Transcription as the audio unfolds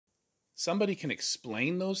Somebody can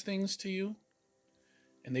explain those things to you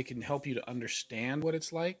and they can help you to understand what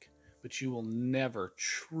it's like, but you will never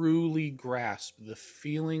truly grasp the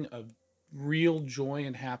feeling of real joy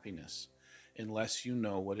and happiness unless you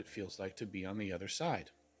know what it feels like to be on the other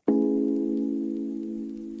side.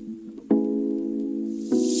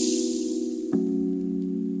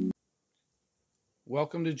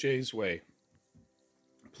 Welcome to Jay's Way.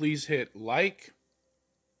 Please hit like,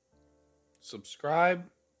 subscribe,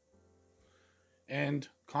 and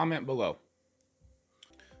comment below.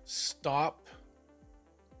 Stop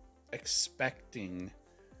expecting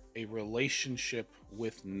a relationship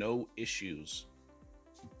with no issues.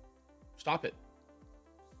 Stop it.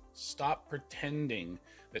 Stop pretending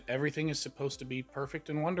that everything is supposed to be perfect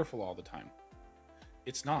and wonderful all the time.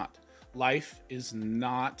 It's not. Life is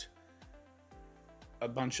not a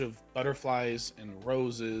bunch of butterflies and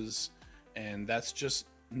roses, and that's just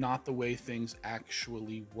not the way things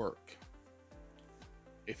actually work.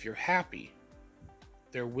 If you're happy,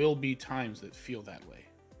 there will be times that feel that way.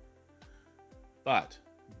 But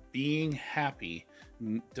being happy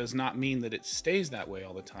does not mean that it stays that way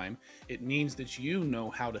all the time. It means that you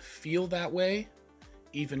know how to feel that way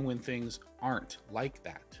even when things aren't like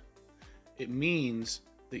that. It means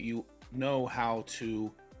that you know how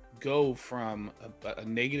to go from a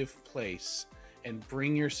negative place and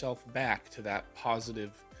bring yourself back to that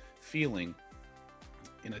positive feeling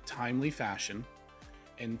in a timely fashion,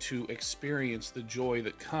 and to experience the joy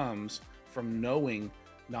that comes from knowing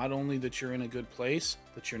not only that you're in a good place,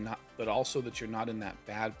 but also that you're not in that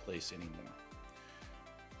bad place anymore.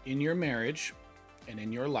 In your marriage and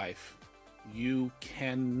in your life, you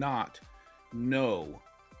cannot know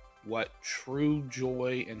what true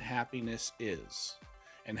joy and happiness is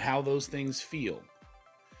and how those things feel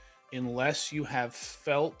unless you have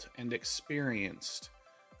felt and experienced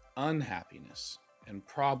unhappiness and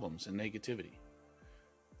problems and negativity.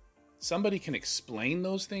 Somebody can explain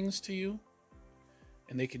those things to you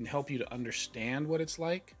and they can help you to understand what it's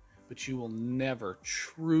like, but you will never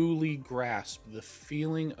truly grasp the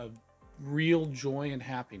feeling of real joy and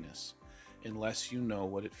happiness unless you know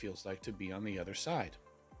what it feels like to be on the other side.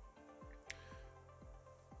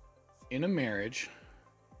 In a marriage,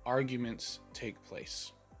 arguments take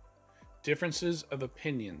place. Differences of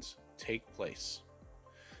opinions take place.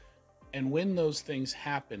 And when those things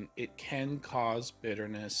happen, it can cause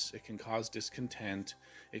bitterness, it can cause discontent,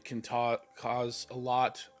 it can cause a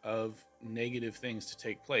lot of negative things to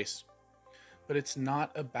take place. But it's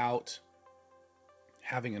not about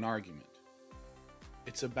having an argument.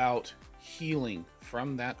 It's about healing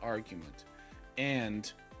from that argument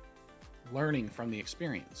and learning from the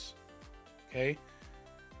experience. Okay?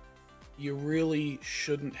 You really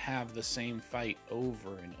shouldn't have the same fight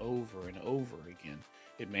over and over and over again.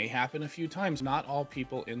 It may happen a few times. Not all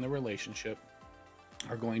people in the relationship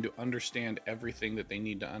are going to understand everything that they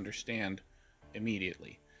need to understand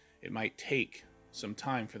immediately. It might take some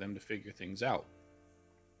time for them to figure things out.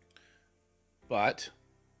 But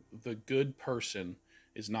the good person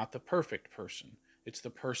is not the perfect person. It's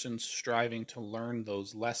the person striving to learn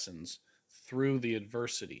those lessons through the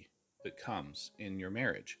adversity that comes in your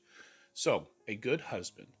marriage. So, a good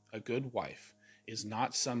husband, a good wife, is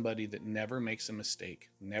not somebody that never makes a mistake,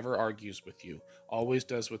 never argues with you, always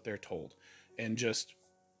does what they're told, and just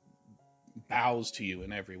bows to you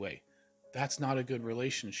in every way. That's not a good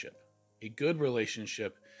relationship. A good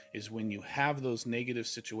relationship is when you have those negative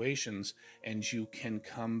situations and you can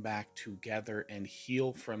come back together and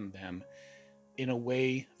heal from them in a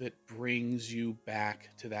way that brings you back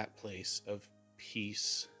to that place of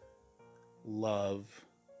peace, love,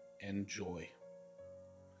 and joy.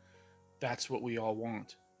 That's what we all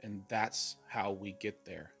want, and that's how we get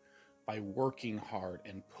there, by working hard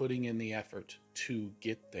and putting in the effort to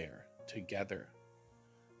get there together.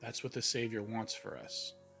 That's what the Savior wants for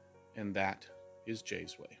us, and that is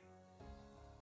Jay's Way.